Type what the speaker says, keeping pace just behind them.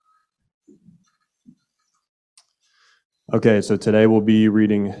Okay, so today we'll be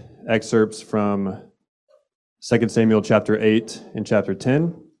reading excerpts from 2 Samuel chapter 8 and chapter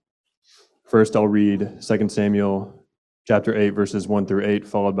 10. First, I'll read 2 Samuel chapter 8, verses 1 through 8,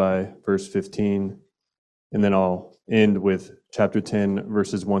 followed by verse 15. And then I'll end with chapter 10,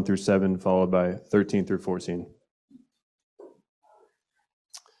 verses 1 through 7, followed by 13 through 14.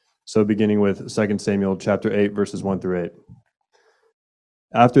 So beginning with 2 Samuel chapter 8, verses 1 through 8.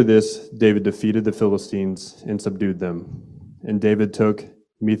 After this, David defeated the Philistines and subdued them. And David took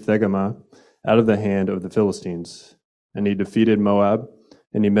Methegama out of the hand of the Philistines. And he defeated Moab,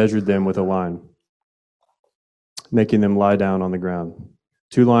 and he measured them with a line, making them lie down on the ground.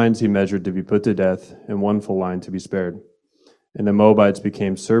 2 lines he measured to be put to death, and 1 full line to be spared. And the Moabites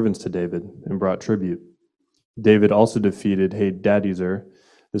became servants to David and brought tribute. David also defeated Hadadezer,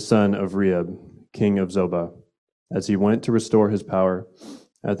 the son of Rehob, king of Zobah, as he went to restore his power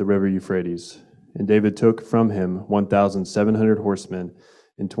at the river Euphrates. And David took from him 1,700 horsemen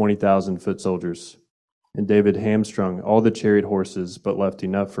and 20,000 foot soldiers. And David hamstrung all the chariot horses, but left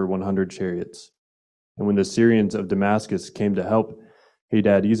enough for 100 chariots. And when the Syrians of Damascus came to help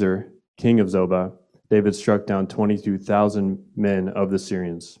Hadadezer, king of Zobah, David struck down 22,000 men of the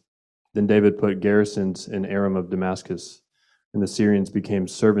Syrians. Then David put garrisons in Aram of Damascus, and the Syrians became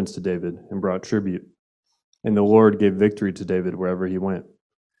servants to David and brought tribute. And the Lord gave victory to David wherever he went.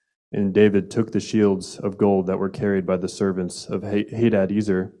 And David took the shields of gold that were carried by the servants of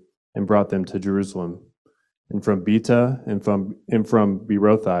Hadadezer and brought them to Jerusalem. And from Beta and from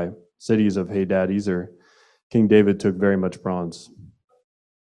Berothai, cities of Hadadezer, King David took very much bronze.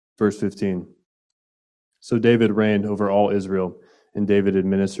 Verse 15. So David reigned over all Israel, and David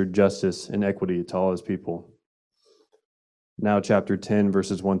administered justice and equity to all his people. Now chapter 10,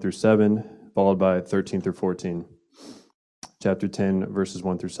 verses 1 through 7, followed by 13 through 14. Chapter 10, verses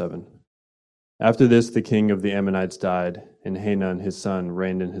 1 through 7. After this, the king of the Ammonites died, and Hanun his son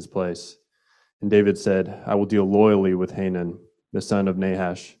reigned in his place. And David said, I will deal loyally with Hanun, the son of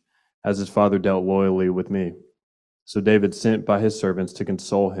Nahash, as his father dealt loyally with me. So David sent by his servants to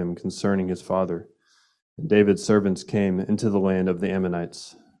console him concerning his father. And David's servants came into the land of the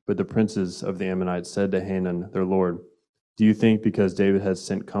Ammonites. But the princes of the Ammonites said to Hanun, their lord, do you think because David has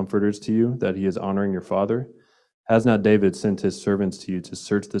sent comforters to you that he is honoring your father? Has not David sent his servants to you to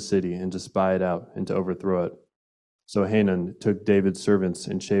search the city and to spy it out and to overthrow it? So Hanun took David's servants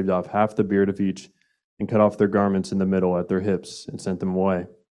and shaved off half the beard of each and cut off their garments in the middle at their hips and sent them away.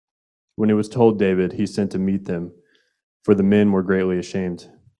 When it was told David, he sent to meet them, for the men were greatly ashamed.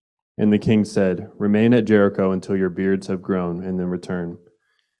 And the king said, remain at Jericho until your beards have grown, and then return.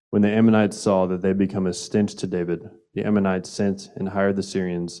 When the Ammonites saw that they had become a stench to David, the Ammonites sent and hired the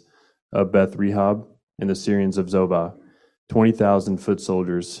Syrians of Beth-rehob and the Syrians of Zobah, 20,000 foot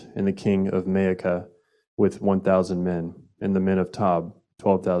soldiers, and the king of Maacah with 1,000 men, and the men of Tob,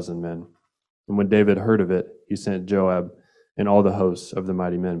 12,000 men. And when David heard of it, he sent Joab and all the hosts of the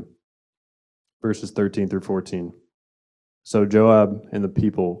mighty men. Verses 13 through 14. So Joab and the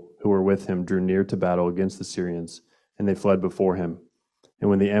people who were with him drew near to battle against the Syrians, and they fled before him. And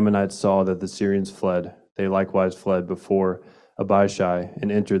when the Ammonites saw that the Syrians fled, they likewise fled before Abishai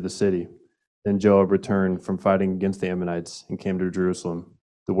and entered the city. Then Joab returned from fighting against the Ammonites and came to Jerusalem.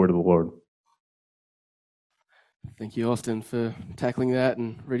 The word of the Lord. Thank you, Austin, for tackling that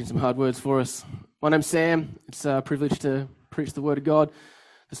and reading some hard words for us. My name's Sam. It's a privilege to preach the word of God.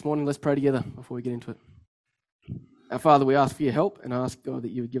 This morning, let's pray together before we get into it. Our Father, we ask for your help and ask, God,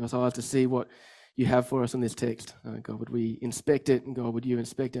 that you would give us eyes to see what you have for us in this text. God, would we inspect it, and God, would you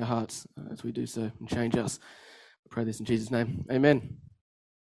inspect our hearts as we do so and change us. I pray this in Jesus' name. Amen.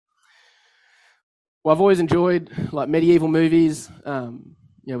 Well, I've always enjoyed like medieval movies,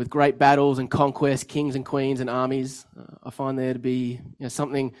 with great battles and conquest, kings and queens and armies. I find there to be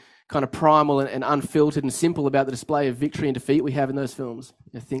something kind of primal and unfiltered and simple about the display of victory and defeat we have in those films.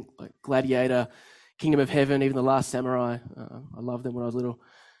 Think like Gladiator, Kingdom of Heaven, even The Last Samurai. I loved them when I was little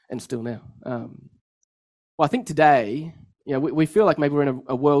and still now. Well, I think today, we feel like maybe we're in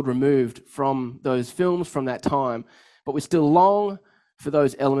a world removed from those films from that time, but we still long for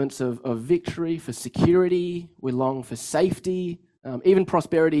those elements of victory, for security. We long for safety, even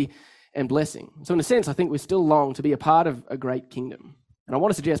prosperity and blessing. So in a sense, I think we still long to be a part of a great kingdom. And I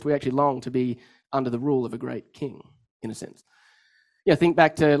want to suggest we actually long to be under the rule of a great king, in a sense. Think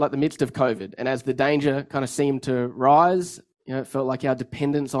back to like the midst of COVID, and as the danger kind of seemed to rise, it felt like our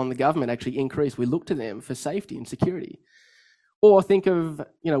dependence on the government actually increased. We looked to them for safety and security. Or think of,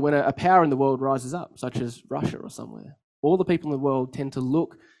 when a power in the world rises up, such as Russia or somewhere. All the people in the world tend to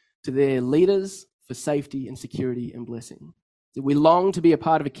look to their leaders for safety and security and blessing. We long to be a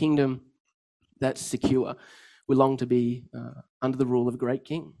part of a kingdom that's secure. we long to be under the rule of a great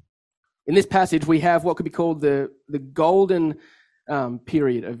king. In this passage, we have what could be called the golden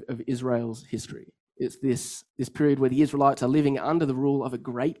period of Israel's history. It's this period where the Israelites are living under the rule of a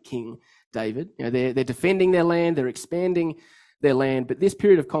great king, David. They're defending their land, they're expanding their land, but this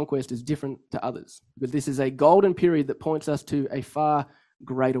period of conquest is different to others, because this is a golden period that points us to a far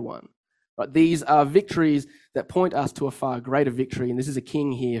greater one. Right? These are victories that point us to a far greater victory, and this is a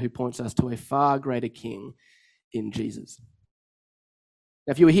king here who points us to a far greater king in Jesus.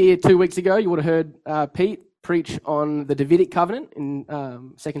 Now, if you were here 2 weeks ago, you would have heard Pete preach on the Davidic covenant in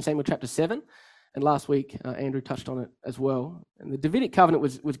 2 Samuel chapter 7. And last week, Andrew touched on it as well. And the Davidic covenant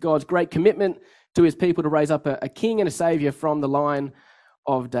was God's great commitment to his people to raise up a king and a savior from the line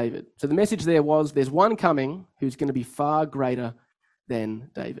of David. So the message there was, there's one coming who's going to be far greater than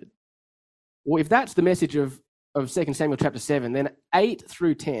David. Well, if that's the message of 2 Samuel chapter 7, then 8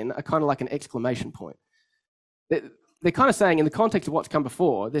 through 10 are kind of like an exclamation point. They're kind of saying, in the context of what's come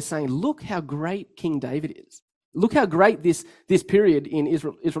before, they're saying, look how great King David is. Look how great this period in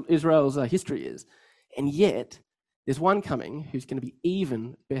Israel's history is. And yet, there's one coming who's going to be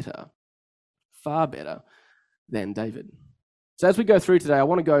even better, far better than David. So as we go through today, I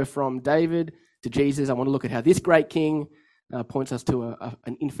want to go from David to Jesus. I want to look at how this great king points us to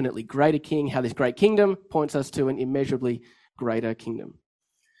an infinitely greater king, how this great kingdom points us to an immeasurably greater kingdom.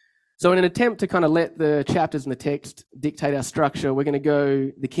 So in an attempt to kind of let the chapters in the text dictate our structure, we're going to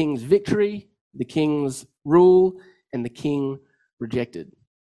go the king's victory, the king's rule, and the king rejected.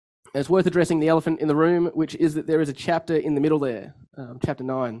 And it's worth addressing the elephant in the room, which is that there is a chapter in the middle there, chapter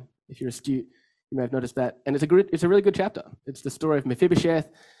 9. If you're astute, you may have noticed that. And it's a really good chapter. It's the story of Mephibosheth.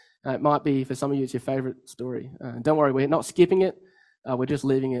 It might be, for some of you, it's your favourite story. Don't worry, we're not skipping it. We're just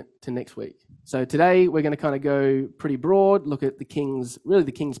leaving it to next week. So today we're going to kind of go pretty broad, look at the king's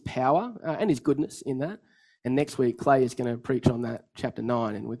power and his goodness in that. And next week, Clay is going to preach on that chapter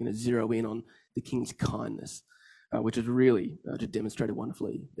 9, and we're going to zero in on the king's kindness, which is really just demonstrated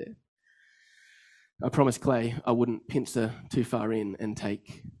wonderfully there. I promised Clay I wouldn't pincer too far in and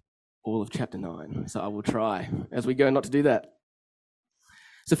take all of chapter 9, so I will try as we go not to do that.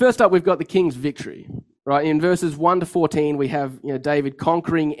 So first up, we've got the king's victory. Right, in verses 1 to 14, we have David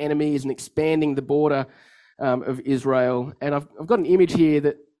conquering enemies and expanding the border of Israel. And I've got an image here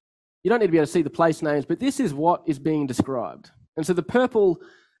that you don't need to be able to see the place names, but this is what is being described. And so the purple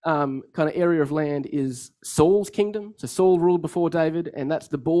kind of area of land is Saul's kingdom. So Saul ruled before David, and that's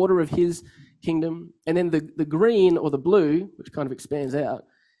the border of his kingdom. And then the green or the blue, which kind of expands out,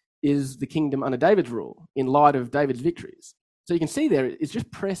 is the kingdom under David's rule in light of David's victories. So you can see there, it's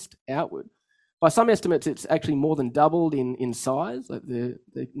just pressed outward. By some estimates, it's actually more than doubled in size. Like the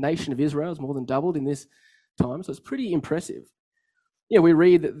nation of Israel has more than doubled in this time, so it's pretty impressive. We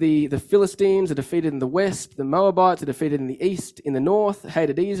read that the Philistines are defeated in the west, the Moabites are defeated in the east, in the north,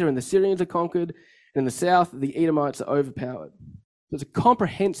 Hadadezer and the Syrians are conquered, and in the south, the Edomites are overpowered. So it's a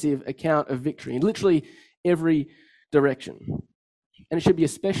comprehensive account of victory in literally every direction. And it should be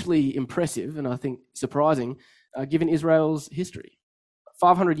especially impressive, and I think surprising, given Israel's history.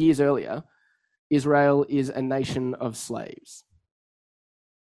 500 years earlier, Israel is a nation of slaves.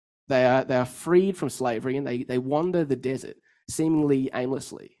 They are freed from slavery, and they wander the desert seemingly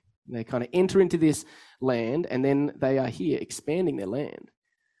aimlessly. They kind of enter into this land, and then they are here expanding their land.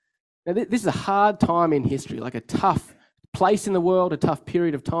 Now, this is a hard time in history, like a tough place in the world, a tough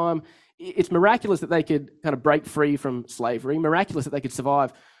period of time. It's miraculous that they could kind of break free from slavery, miraculous that they could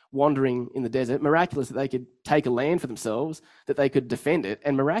survive wandering in the desert, miraculous that they could take a land for themselves, that they could defend it,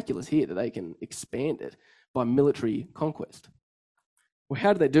 and miraculous here that they can expand it by military conquest. Well,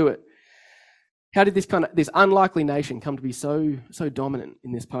 how did they do it? How did this unlikely nation come to be so dominant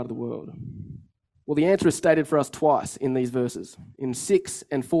in this part of the world? Well, the answer is stated for us twice in these verses. In 6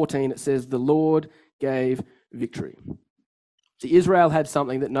 and 14, it says, the Lord gave victory. See, Israel had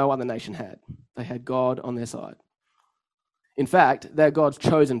something that no other nation had. They had God on their side. In fact, they're God's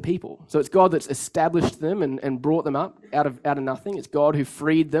chosen people. So it's God that's established them and brought them up out of nothing. It's God who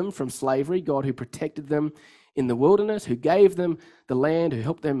freed them from slavery, God who protected them in the wilderness, who gave them the land, who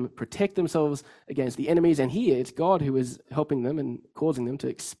helped them protect themselves against the enemies. And here it's God who is helping them and causing them to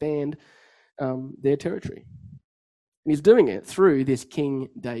expand their territory. And he's doing it through this King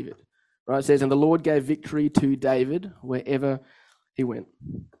David. Right? It says, and the Lord gave victory to David wherever he went.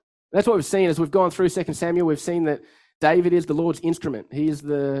 That's what we've seen as we've gone through 2 Samuel. We've seen that David is the Lord's instrument. He's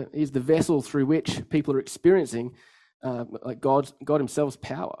the vessel through which people are experiencing like God himself's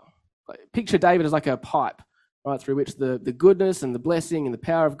power. Picture David as like a pipe, right, through which the goodness and the blessing and the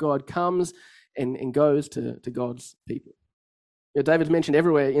power of God comes and goes to God's people. David's mentioned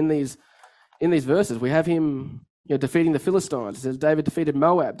everywhere in these in these verses, we have him defeating the Philistines. It says David defeated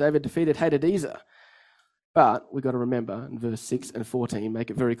Moab. David defeated Hadadezer. But we've got to remember in verse 6 and 14, make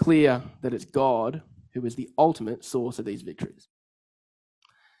it very clear that it's God who is the ultimate source of these victories.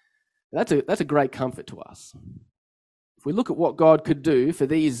 That's a great comfort to us. If we look at what God could do for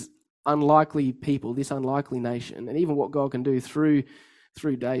these unlikely people, this unlikely nation, and even what God can do through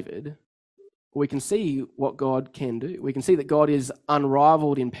David, we can see what God can do. We can see that God is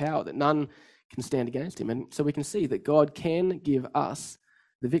unrivaled in power, that none can stand against him. And so we can see that God can give us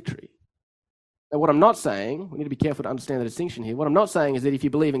the victory. Now, what I'm not saying, we need to be careful to understand the distinction here. What I'm not saying is that if you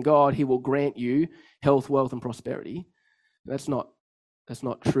believe in God, he will grant you health, wealth, and prosperity. That's not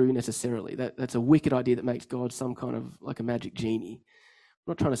true necessarily. That's a wicked idea that makes God some kind of like a magic genie.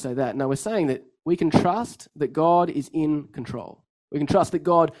 I'm not trying to say that. No, we're saying that we can trust that God is in control. We can trust that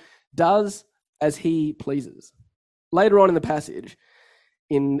God does as he pleases. Later on in the passage,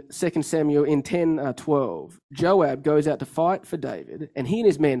 in 2 Samuel, in 10:12, Joab goes out to fight for David, and he and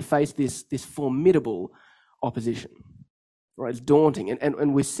his men face this formidable opposition. Right, it's daunting.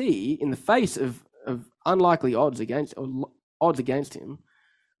 And we see, in the face of unlikely odds against him,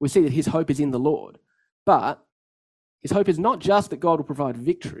 we see that his hope is in the Lord. But his hope is not just that God will provide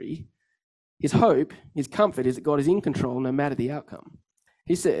victory. His hope, his comfort is that God is in control no matter the outcome.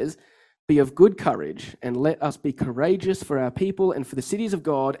 He says, "Be of good courage, and let us be courageous for our people and for the cities of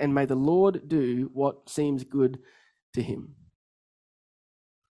God, and may the Lord do what seems good to him."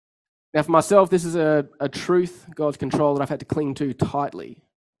 Now, for myself, this is a truth, God's control, that I've had to cling to tightly.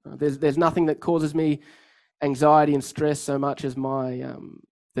 There's nothing that causes me anxiety and stress so much as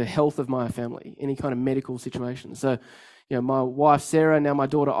the health of my family, any kind of medical situation. So, my wife Sarah, now my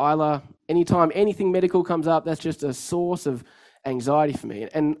daughter Isla, anytime anything medical comes up, that's just a source of anxiety for me.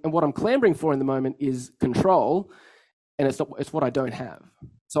 And what I'm clamoring for in the moment is control, and it's what I don't have.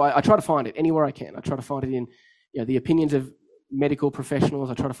 So I try to find it anywhere I can. I try to find it in the opinions of medical professionals.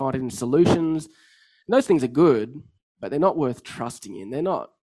 I try to find it in solutions. And those things are good, but they're not worth trusting in. They're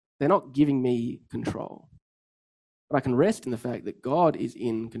not giving me control. But I can rest in the fact that God is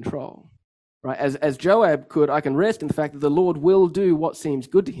in control. Right? As Joab could, I can rest in the fact that the Lord will do what seems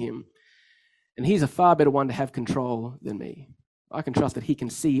good to him, and he's a far better one to have control than me. I can trust that he can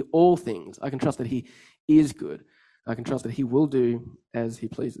see all things. I can trust that he is good. I can trust that he will do as he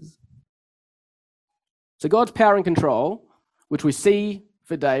pleases. So God's power and control, which we see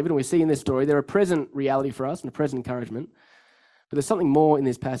for David and we see in this story, they're a present reality for us and a present encouragement. But there's something more in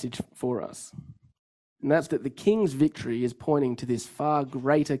this passage for us. And that's that the king's victory is pointing to this far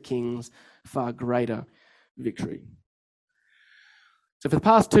greater king's far greater victory. So for the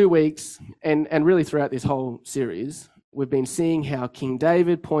past 2 weeks, and really throughout this whole series, we've been seeing how King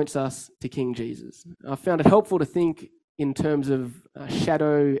David points us to King Jesus. I found it helpful to think in terms of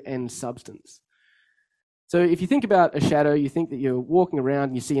shadow and substance. So if you think about a shadow, you think that you're walking around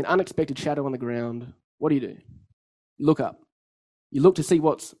and you see an unexpected shadow on the ground. What do? You look up. You look to see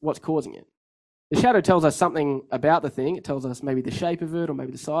what's causing it. The shadow tells us something about the thing. It tells us maybe the shape of it or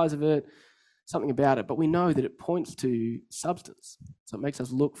maybe the size of it, something about it. But we know that it points to substance. So it makes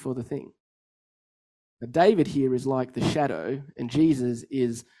us look for the thing. Now, David here is like the shadow, and Jesus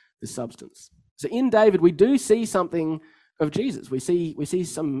is the substance. So in David, we do see something of Jesus. We see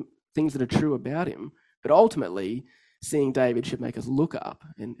some things that are true about him, but ultimately, seeing David should make us look up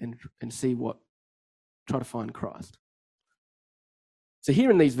and try to find Christ. So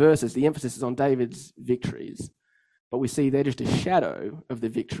here in these verses, the emphasis is on David's victories, but we see they're just a shadow of the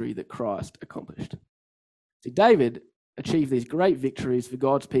victory that Christ accomplished. See, David achieved these great victories for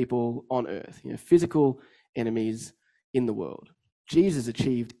God's people on earth, physical enemies in the world. Jesus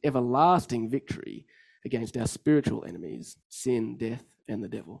achieved everlasting victory against our spiritual enemies, sin, death, and the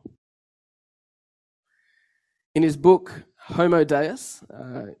devil. In his book, Homo Deus,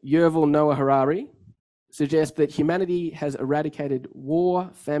 Yuval Noah Harari suggests that humanity has eradicated war,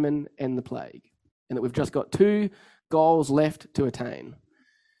 famine, and the plague, and that we've just got 2 goals left to attain.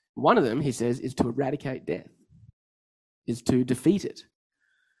 One of them, he says, is to eradicate death, is to defeat it.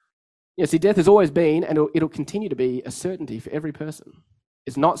 See, death has always been, and it'll continue to be, a certainty for every person.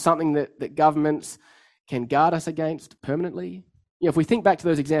 It's not something that governments can guard us against permanently. If we think back to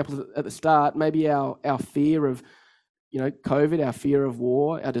those examples at the start, maybe our fear of COVID, our fear of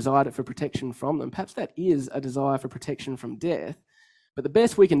war, our desire for protection from them, perhaps that is a desire for protection from death, but the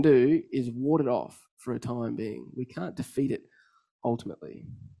best we can do is ward it off for a time being. We can't defeat it ultimately.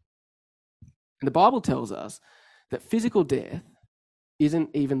 And the Bible tells us that physical death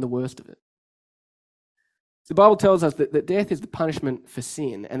isn't even the worst of it. The Bible tells us that death is the punishment for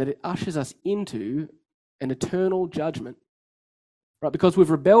sin and that it ushers us into an eternal judgment. right? Because we've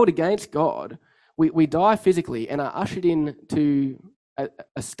rebelled against God, we die physically and are ushered into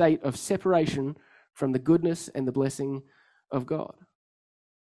a state of separation from the goodness and the blessing of God.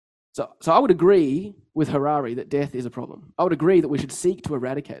 So I would agree with Harari that death is a problem. I would agree that we should seek to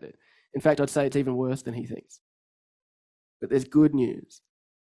eradicate it. In fact, I'd say it's even worse than he thinks. But there's good news.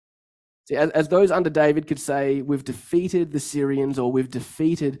 See, as those under David could say, we've defeated the Syrians or we've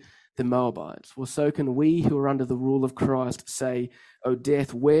defeated the Moabites, well, so can we who are under the rule of Christ say, O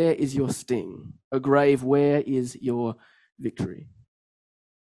death, where is your sting? O grave, where is your victory?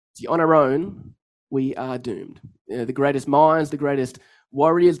 See, on our own, we are doomed. The greatest minds, the greatest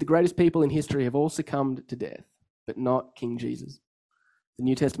warriors, the greatest people in history have all succumbed to death, but not King Jesus. The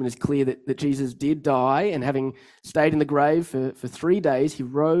New Testament is clear that Jesus did die, and having stayed in the grave for 3 days, he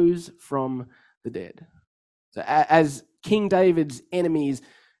rose from the dead. So as King David's enemies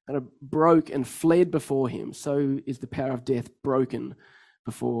kind of broke and fled before him, so is the power of death broken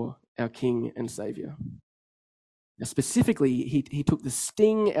before our King and Saviour. Now, specifically, he took the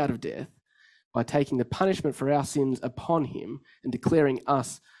sting out of death by taking the punishment for our sins upon him and declaring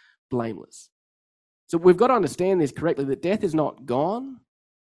us blameless. So we've got to understand this correctly, that death is not gone,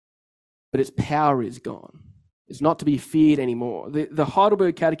 but its power is gone. It's not to be feared anymore. The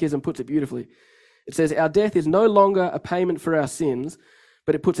Heidelberg Catechism puts it beautifully. It says, our death is no longer a payment for our sins,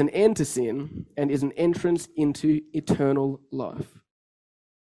 but it puts an end to sin and is an entrance into eternal life.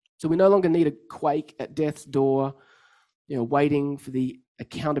 So we no longer need to quake at death's door, waiting for the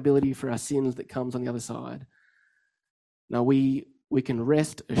accountability for our sins that comes on the other side. Now we can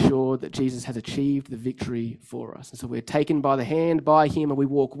rest assured that Jesus has achieved the victory for us. And so we're taken by the hand by him, and we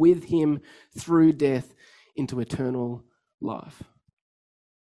walk with him through death into eternal life.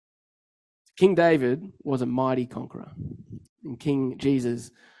 King David was a mighty conqueror, and King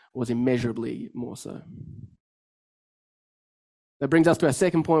Jesus was immeasurably more so. That brings us to our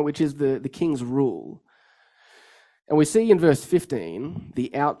second point, which is the king's rule. And we see in verse 15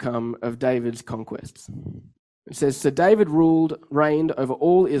 the outcome of David's conquests. It says, so David reigned over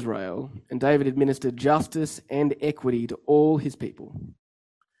all Israel, and David administered justice and equity to all his people.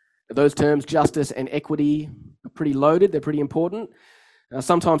 Now, those terms, justice and equity, are pretty loaded. They're pretty important.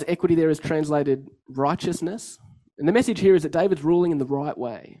 Sometimes equity there is translated righteousness. And the message here is that David's ruling in the right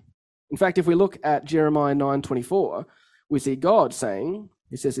way. In fact, if we look at Jeremiah 9:24, we see God saying,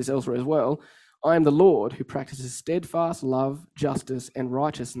 he says this elsewhere as well, I am the Lord who practices steadfast love, justice, and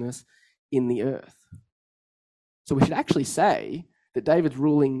righteousness in the earth. So we should actually say that David's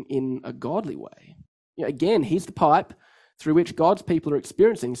ruling in a godly way. Again, he's the pipe through which God's people are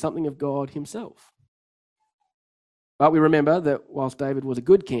experiencing something of God himself. But we remember that whilst David was a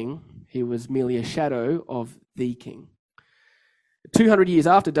good king, he was merely a shadow of the king. 200 years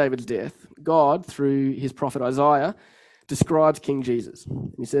after David's death, God, through his prophet Isaiah, describes King Jesus.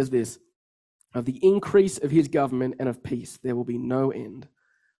 He says this, of the increase of his government and of peace there will be no end,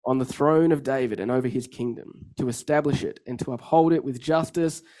 on the throne of David and over his kingdom, to establish it and to uphold it with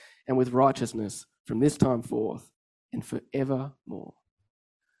justice and with righteousness from this time forth and forevermore.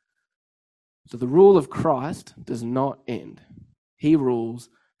 So the rule of Christ does not end. He rules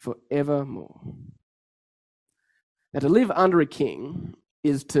forevermore. Now, to live under a king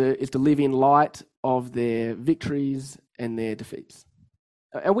is to live in light of their victories and their defeats.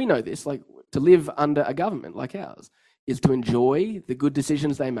 And we know this, like to live under a government like ours is to enjoy the good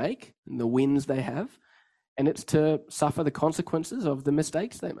decisions they make and the wins they have, and it's to suffer the consequences of the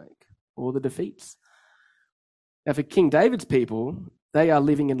mistakes they make or the defeats. Now, for King David's people, they are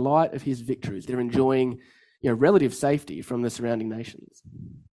living in light of his victories. They're enjoying relative safety from the surrounding nations.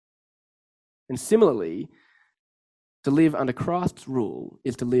 And similarly, to live under Christ's rule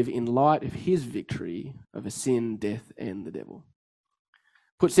is to live in light of his victory over sin, death, and the devil.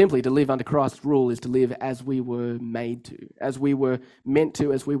 Put simply, to live under Christ's rule is to live as we were made to, as we were meant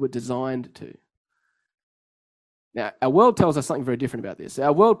to, as we were designed to. Now, our world tells us something very different about this.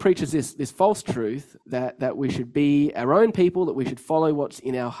 Our world preaches this false truth that we should be our own people, that we should follow what's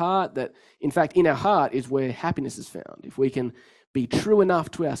in our heart, that in fact in our heart is where happiness is found. If we can be true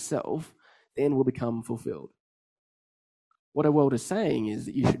enough to ourselves, then we'll become fulfilled. What our world is saying is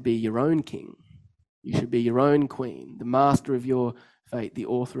that you should be your own king. You should be your own queen, the master of your fate, the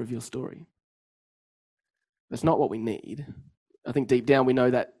author of your story. That's not what we need. I think deep down we know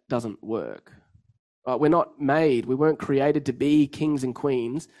that doesn't work. We're not made, we weren't created to be kings and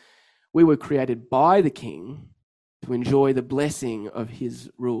queens. We were created by the king to enjoy the blessing of his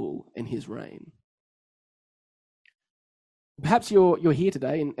rule and his reign. Perhaps you're here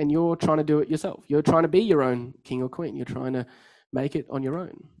today and you're trying to do it yourself. You're trying to be your own king or queen. You're trying to make it on your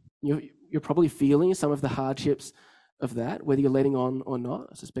own. You're probably feeling some of the hardships of that, whether you're letting on or not.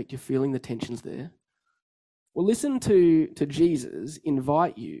 I suspect you're feeling the tensions there. Well, listen to Jesus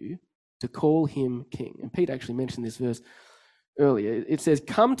invite you to call him king. And Pete actually mentioned this verse earlier. It says,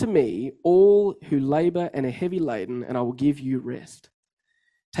 "Come to me, all who labor and are heavy laden, and I will give you rest.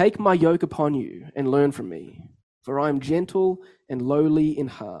 Take my yoke upon you and learn from me, for I am gentle and lowly in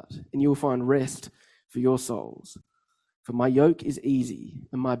heart, and you will find rest for your souls. For my yoke is easy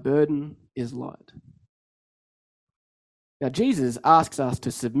and my burden is light." Now, Jesus asks us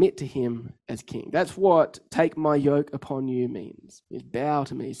to submit to him as king. That's what "take my yoke upon you" means. It's bow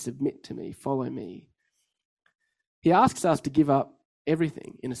to me, submit to me, follow me. He asks us to give up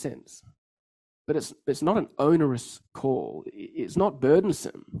everything, in a sense. But it's not an onerous call. It's not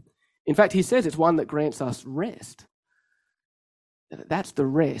burdensome. In fact, he says it's one that grants us rest. That's the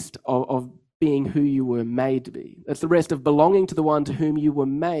rest of being who you were made to be. That's the rest of belonging to the one to whom you were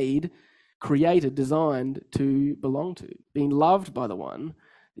made, created, designed to belong to. Being loved by the one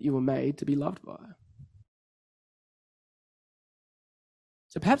that you were made to be loved by.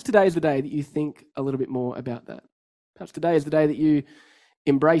 So perhaps today is the day that you think a little bit more about that. Perhaps today is the day that you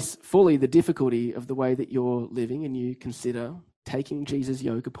embrace fully the difficulty of the way that you're living and you consider taking Jesus'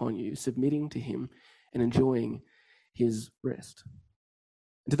 yoke upon you, submitting to him and enjoying his rest.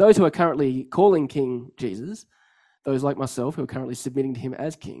 And to those who are currently calling King Jesus, those like myself who are currently submitting to him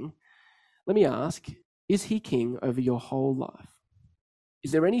as king, let me ask, is he king over your whole life?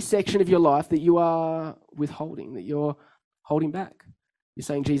 Is there any section of your life that you are withholding, that you're holding back? You're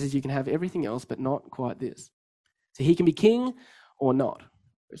saying, Jesus, you can have everything else, but not quite this. So he can be king or not.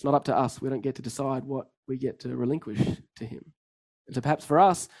 It's not up to us. We don't get to decide what we get to relinquish to him. And so perhaps for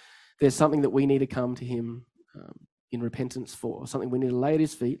us, there's something that we need to come to him in repentance for, something we need to lay at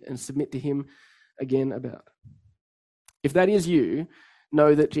his feet and submit to him again about. If that is you,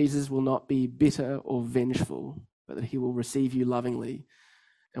 know that Jesus will not be bitter or vengeful, but that he will receive you lovingly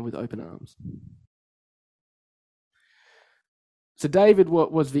and with open arms. So David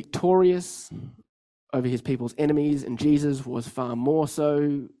was victorious over his people's enemies, and Jesus was far more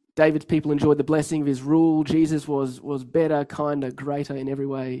so. David's people enjoyed the blessing of his rule. Jesus was better, kinder, greater in every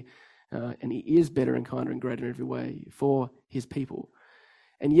way, and he is better and kinder and greater in every way for his people.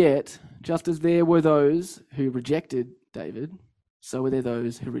 And yet, just as there were those who rejected David, so are there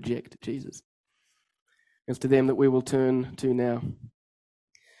those who reject Jesus. It's to them that we will turn to now.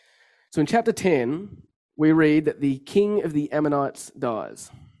 So in chapter 10, we read that the king of the Ammonites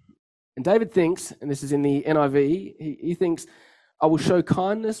dies. And David thinks, and this is in the NIV, he thinks, "I will show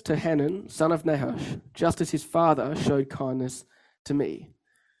kindness to Hanun, son of Nahash, just as his father showed kindness to me."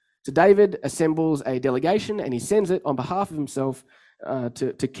 So David assembles a delegation and he sends it on behalf of himself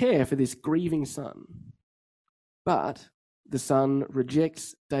to care for this grieving son. But the son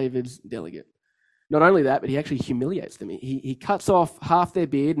rejects David's delegate. Not only that, but he actually humiliates them. He cuts off half their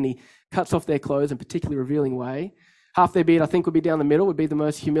beard and he cuts off their clothes in a particularly revealing way. Half their beard, I think, would be down the middle, would be the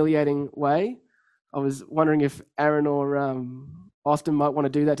most humiliating way. I was wondering if Aaron or Austin might want to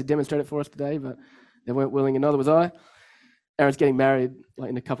do that to demonstrate it for us today, but they weren't willing, and neither was I. Aaron's getting married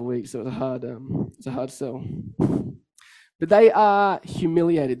in a couple of weeks, so it's a hard sell. But they are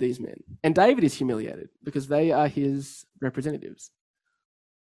humiliated, these men. And David is humiliated because they are his representatives.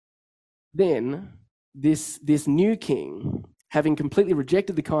 Then, this new king, having completely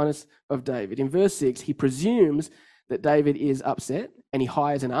rejected the kindness of David, in verse 6, he presumes that David is upset and he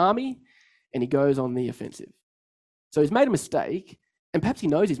hires an army and he goes on the offensive. So he's made a mistake, and perhaps he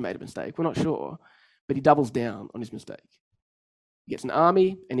knows he's made a mistake, we're not sure, but he doubles down on his mistake. He gets an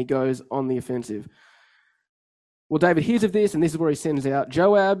army and he goes on the offensive. Well, David hears of this, and this is where he sends out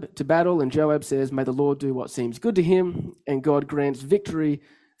Joab to battle, and Joab says, "May the Lord do what seems good to him," and God grants victory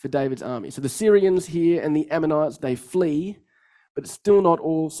for David's army. So the Syrians here and the Ammonites, they flee, but it's still not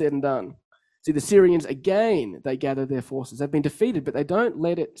all said and done. See, the Syrians, again, they gather their forces. They've been defeated, but they don't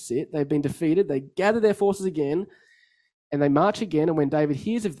let it sit. They've been defeated. They gather their forces again, and they march again. And when David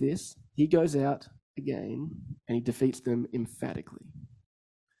hears of this, he goes out again, and he defeats them emphatically.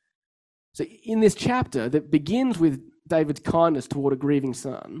 So in this chapter that begins with David's kindness toward a grieving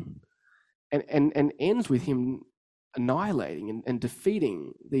son and ends with him annihilating and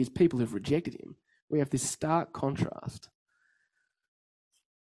defeating these people who've rejected him, we have this stark contrast.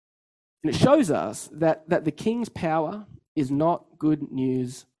 And it shows us that the king's power is not good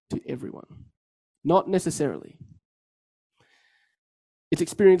news to everyone. Not necessarily. It's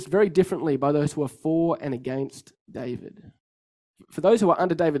experienced very differently by those who are for and against David. For those who are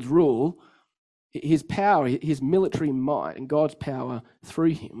under David's rule, his power, his military might, and God's power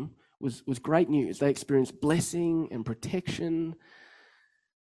through him was great news. They experienced blessing and protection.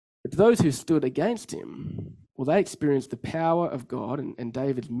 But those who stood against him, Well, they experienced the power of God and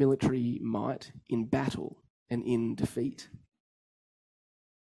David's military might in battle and in defeat.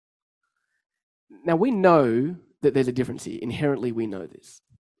 Now, we know that there's a difference here. Inherently, we know this.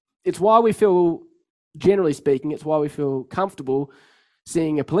 It's why we feel, generally speaking, it's why we feel comfortable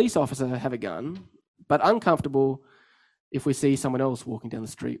seeing a police officer have a gun, but uncomfortable if we see someone else walking down the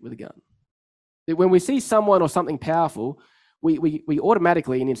street with a gun. When we see someone or something powerful, we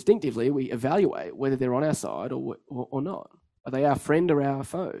automatically and instinctively, we evaluate whether they're on our side or not. Are they our friend or our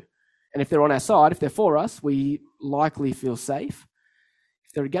foe? And if they're on our side, if they're for us, we likely feel safe.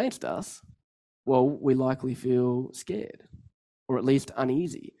 If they're against us, well, we likely feel scared, or at least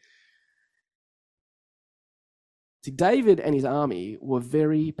uneasy. See, David and his army were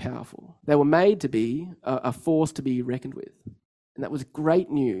very powerful. They were made to be a force to be reckoned with. And that was great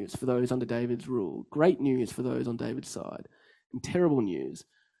news for those under David's rule, great news for those on David's side, and terrible news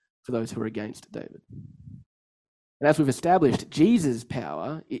for those who are against David. And as we've established, Jesus'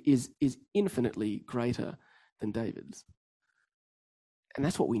 power is infinitely greater than David's. And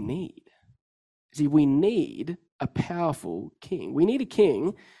that's what we need. See, we need a powerful king. We need a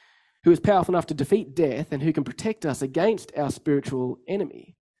king who is powerful enough to defeat death and who can protect us against our spiritual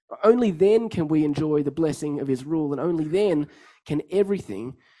enemy. Only then can we enjoy the blessing of his rule, and only then can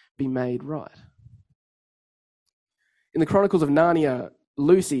everything be made right. In the Chronicles of Narnia,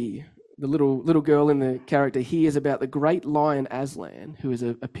 Lucy, the little girl in the character, hears about the great lion Aslan, who is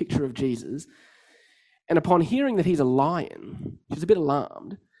a picture of Jesus. And upon hearing that he's a lion, she's a bit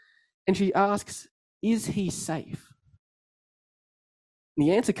alarmed, and she asks, "Is he safe?" And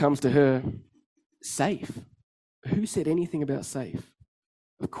the answer comes to her, "Safe? Who said anything about safe?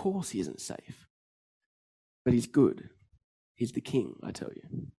 Of course he isn't safe. But he's good. He's the king, I tell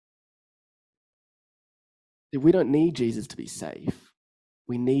you." We don't need Jesus to be safe.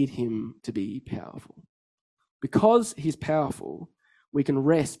 We need him to be powerful. Because he's powerful, we can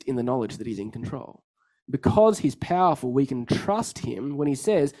rest in the knowledge that he's in control. Because he's powerful, we can trust him when he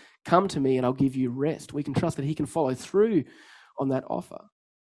says, "Come to me and I'll give you rest." We can trust that he can follow through on that offer.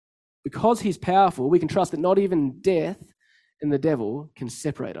 Because he's powerful, we can trust that not even death and the devil can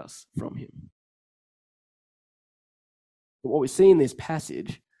separate us from him. But what we see in this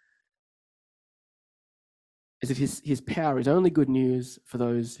passage is that his power is only good news for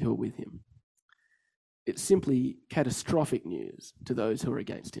those who are with him. It's simply catastrophic news to those who are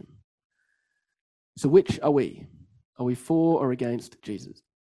against him. So which are we? Are we for or against Jesus?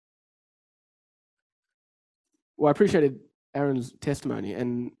 Well, I appreciated Aaron's testimony,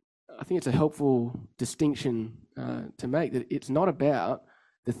 and I think it's a helpful distinction to make, that it's not about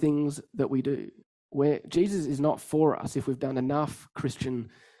the things that we do. Where Jesus is not for us if we've done enough Christian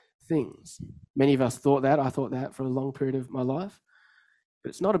things. Many of us thought that. I thought that for a long period of my life. But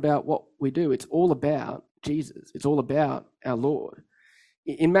it's not about what we do. It's all about Jesus. It's all about our Lord.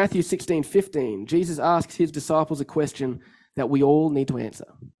 In Matthew 16:15, Jesus asks his disciples a question that we all need to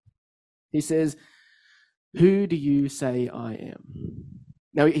answer. He says, "Who do you say I am?"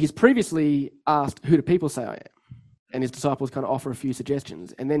 Now, he's previously asked, "Who do people say I am?" And his disciples kind of offer a few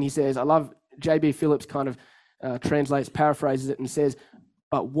suggestions. And then he says, I love J.B. Phillips kind of paraphrases it and says,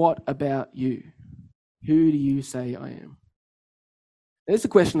 "But what about you? Who do you say I am?" Now, this is a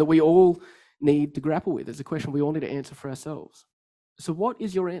question that we all need to grapple with. It's a question we all need to answer for ourselves. So what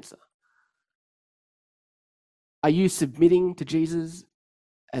is your answer? Are you submitting to Jesus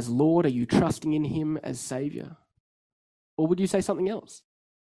as Lord? Are you trusting in him as Savior? Or would you say something else?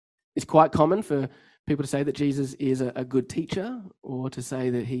 It's quite common for people to say that Jesus is a good teacher, or to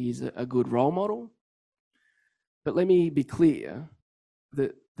say that he's a good role model. But let me be clear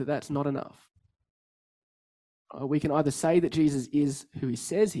that that's not enough. We can either say that Jesus is who he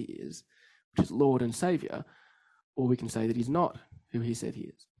says he is, which is Lord and Savior, or we can say that he's not who he said he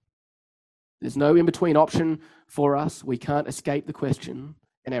is. There's no in-between option for us. We can't escape the question,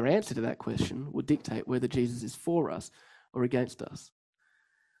 and our answer to that question will dictate whether Jesus is for us or against us.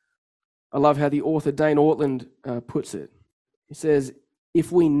 I love how the author Dane Ortland puts it. He says,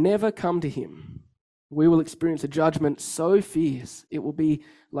 "If we never come to him, we will experience a judgment so fierce it will be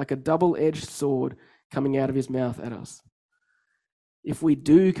like a double-edged sword coming out of his mouth at us. If we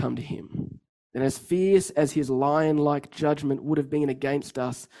do come to him, then as fierce as his lion-like judgment would have been against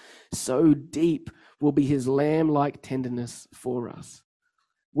us, so deep will be his lamb-like tenderness for us.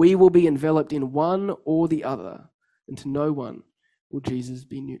 We will be enveloped in one or the other, and to no one will Jesus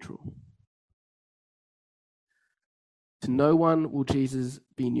be neutral." To no one will Jesus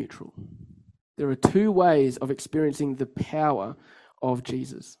be neutral. There are two ways of experiencing the power of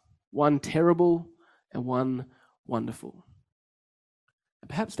Jesus. One terrible and one wonderful. And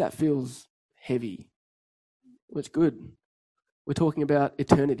perhaps that feels heavy Well, it's good. We're talking about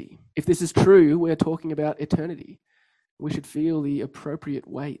eternity. If this is true, we're talking about eternity. We should feel the appropriate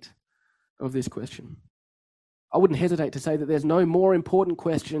weight of this question. I wouldn't hesitate to say that there's no more important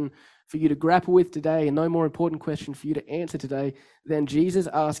question for you to grapple with today and no more important question for you to answer today than Jesus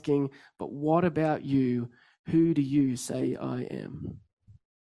asking, but what about you? Who do you say I am?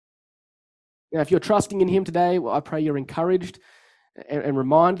 Now, if you're trusting in him today, well, I pray you're encouraged and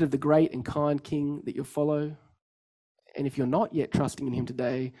reminded of the great and kind King that you follow. And if you're not yet trusting in him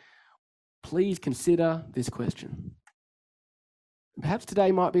today, please consider this question. Perhaps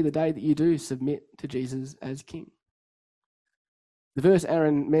today might be the day that you do submit to Jesus as King. The verse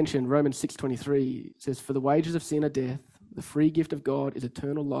Aaron mentioned, Romans 6:23, says, "For the wages of sin are death, the free gift of God is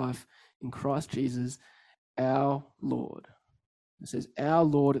eternal life in Christ Jesus, our Lord." It says our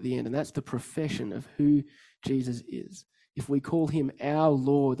Lord at the end, and that's the profession of who Jesus is. If we call him our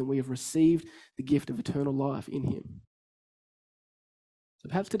Lord, then we have received the gift of eternal life in him. So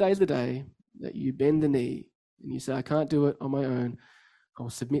perhaps today's the day that you bend the knee and you say, I can't do it on my own. I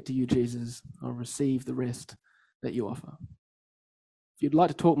will submit to you, Jesus. I'll receive the rest that you offer. If you'd like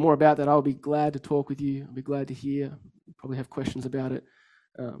to talk more about that, I'll be glad to talk with you. I'll be glad to hear. You probably have questions about it.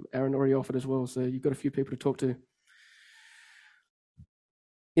 Aaron already offered as well, so you've got a few people to talk to.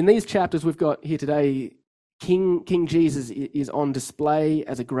 In these chapters we've got here today, King Jesus is on display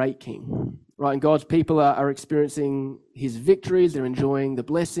as a great king, right? And God's people are experiencing his victories. They're enjoying the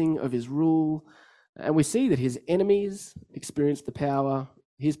blessing of his rule. And we see that his enemies experience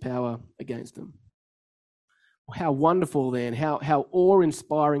his power against them. How wonderful then, how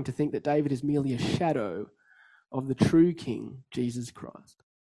awe-inspiring to think that David is merely a shadow of the true King, Jesus Christ.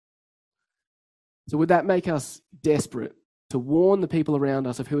 So would that make us desperate to warn the people around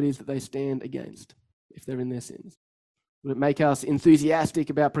us of who it is that they stand against if they're in their sins? Would it make us enthusiastic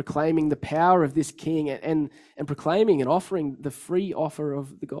about proclaiming the power of this King and proclaiming and offering the free offer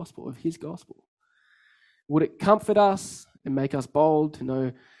of the gospel, of his gospel? Would it comfort us and make us bold to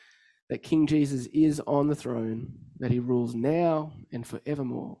know that King Jesus is on the throne, that he rules now and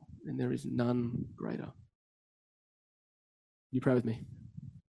forevermore, and there is none greater? You pray with me.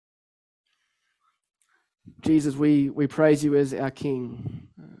 Jesus, we praise you as our King.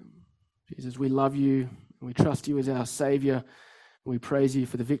 Jesus, we love you and we trust you as our Saviour. We praise you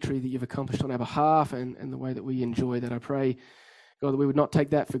for the victory that you've accomplished on our behalf and the way that we enjoy that. I pray, God, that we would not take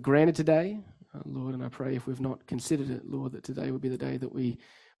that for granted today, Lord, and I pray if we've not considered it, Lord, that today would be the day that we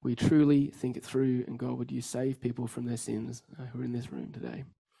truly think it through, and God, would you save people from their sins who are in this room today.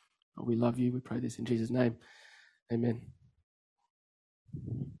 We love you. We pray this in Jesus' name. Amen.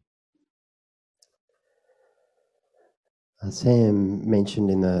 Sam mentioned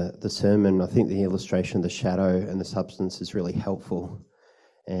in the sermon, I think the illustration of the shadow and the substance is really helpful.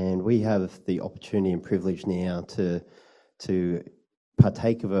 And we have the opportunity and privilege now to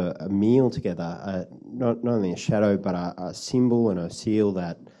partake of a meal together, not only a shadow, but a symbol and a seal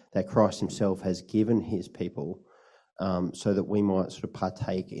that Christ himself has given his people, so that we might sort of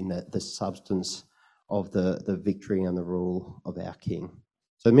partake in the substance of the victory and the rule of our King.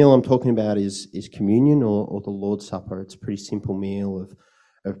 So the meal I'm talking about is communion or the Lord's Supper. It's a pretty simple meal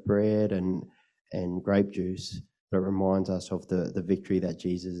of bread and grape juice, but it reminds us of the victory that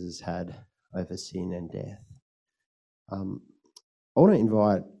Jesus has had over sin and death. I want to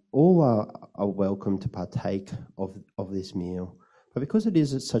invite all are welcome to partake of this meal, but because it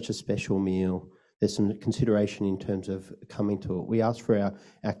is such a special meal, there's some consideration in terms of coming to it. We ask for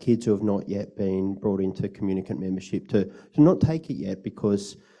our kids who have not yet been brought into communicant membership to not take it yet,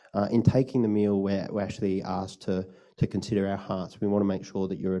 because in taking the meal, we're actually asked to consider our hearts. We want to make sure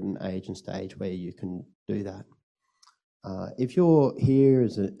that you're at an age and stage where you can do that. If you're here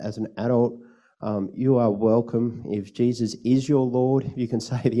as an adult, you are welcome. If Jesus is your Lord, you can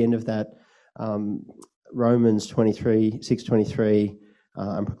say at the end of that Romans 6:23,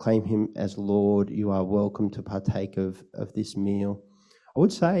 and proclaim him as Lord. You are welcome to partake of this meal. I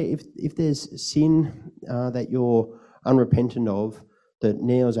would say if there's sin that you're unrepentant of, that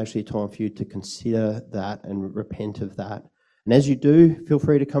now is actually a time for you to consider that and repent of that. And as you do, feel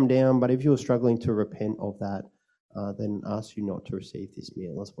free to come down, but if you're struggling to repent of that, then ask you not to receive this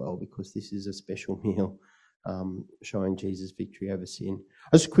meal as well, because this is a special meal showing Jesus' victory over sin.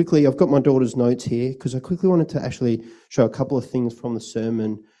 I've got my daughter's notes here because I quickly wanted to actually show a couple of things from the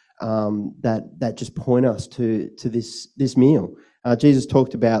sermon that just point us to this meal. Jesus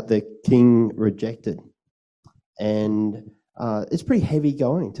talked about the King rejected, and it's pretty heavy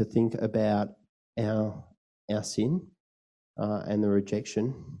going to think about our sin and the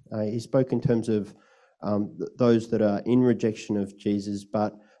rejection. He spoke in terms of those that are in rejection of Jesus,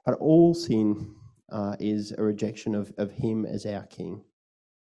 but all sin is a rejection of him as our king.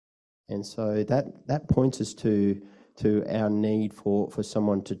 And so that points us to our need for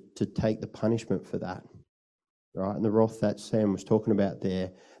someone to take the punishment for that. Right? And the wrath that Sam was talking about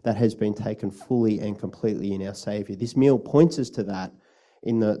there, that has been taken fully and completely in our Saviour. This meal points us to that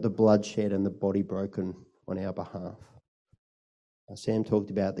in the bloodshed and the body broken on our behalf. Sam talked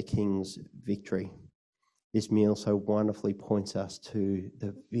about the King's victory. This meal so wonderfully points us to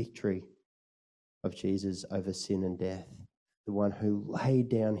the victory of Jesus over sin and death, the one who laid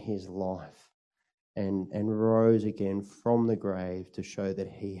down his life and rose again from the grave to show that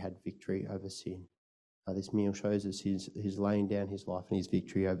he had victory over sin. This meal shows us his laying down his life and his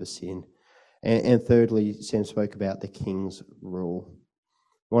victory over sin. And thirdly, Sam spoke about the King's rule.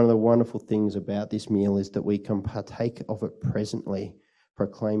 One of the wonderful things about this meal is that we can partake of it presently,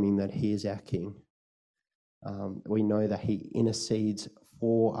 proclaiming that he is our King. We know that he intercedes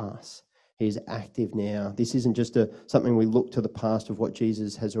for us. He is active now. This isn't just something we look to the past of what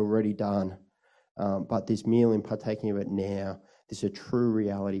Jesus has already done, but this meal and partaking of it now, this is a true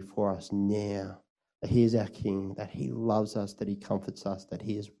reality for us now, that he is our King, that he loves us, that he comforts us, that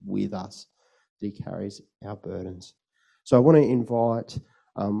he is with us, that he carries our burdens. So I want to invite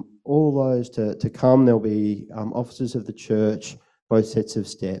all those to come. There'll be officers of the church, both sets of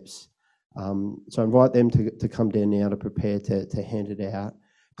steps. So I invite them to come down now to prepare to hand it out.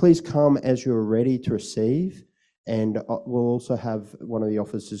 Please come as you're ready to receive, and we'll also have one of the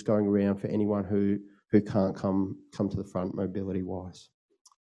officers going around for anyone who can't come to the front mobility-wise.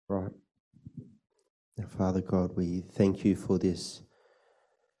 Right. Now, Father God, we thank you for this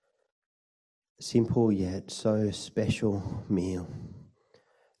simple yet so special meal,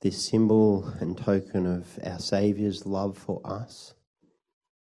 this symbol and token of our Saviour's love for us.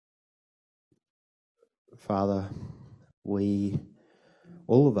 Father,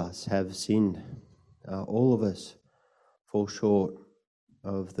 all of us have sinned. All of us fall short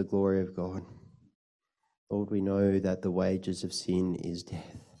of the glory of God. Lord, we know that the wages of sin is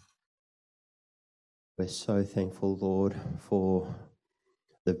death. We're so thankful, Lord, for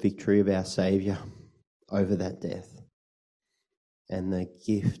the victory of our Saviour over that death and the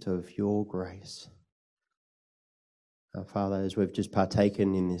gift of your grace. Father, as we've just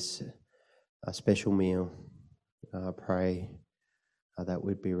partaken in this special meal, I pray that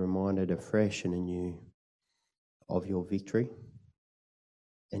we'd be reminded afresh and anew of your victory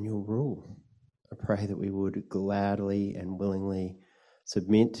and your rule. I pray that we would gladly and willingly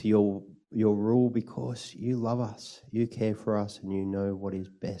submit to your rule because you love us, you care for us, and you know what is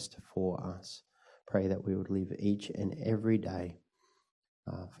best for us. Pray that we would live each and every day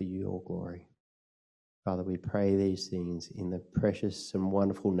for your glory. Father, we pray these things in the precious and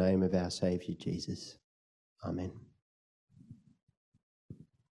wonderful name of our Saviour Jesus. Amen.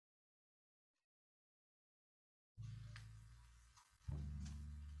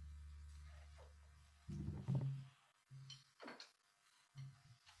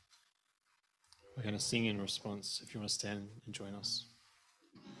 We're going to sing in response if you want to stand and join us.